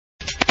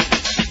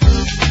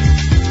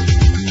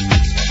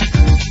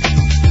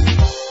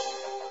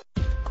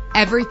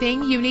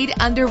Everything you need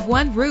under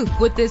one roof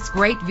with this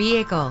great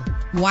vehicle.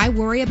 Why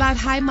worry about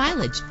high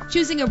mileage?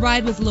 Choosing a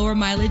ride with lower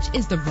mileage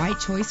is the right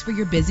choice for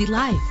your busy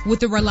life.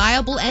 With a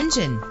reliable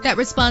engine that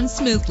responds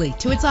smoothly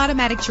to its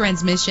automatic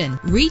transmission,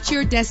 reach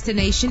your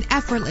destination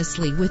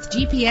effortlessly with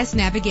GPS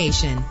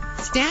navigation.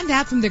 Stand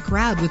out from the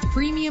crowd with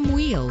premium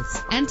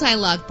wheels.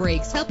 Anti-lock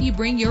brakes help you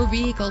bring your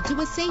vehicle to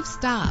a safe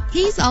stop.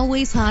 He's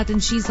always hot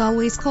and she's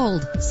always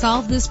cold.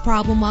 Solve this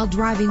problem while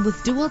driving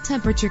with dual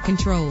temperature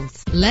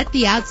controls. Let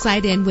the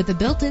outside in with a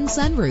built-in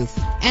sunroof.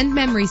 And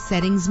memory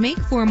settings make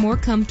for a more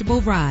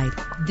comfortable ride.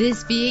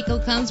 This vehicle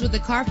comes with a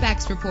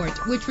Carfax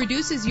report, which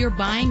reduces your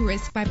buying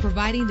risk by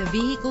providing the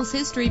vehicle's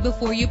history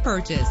before you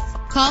purchase.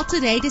 Call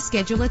today to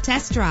schedule a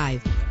test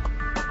drive.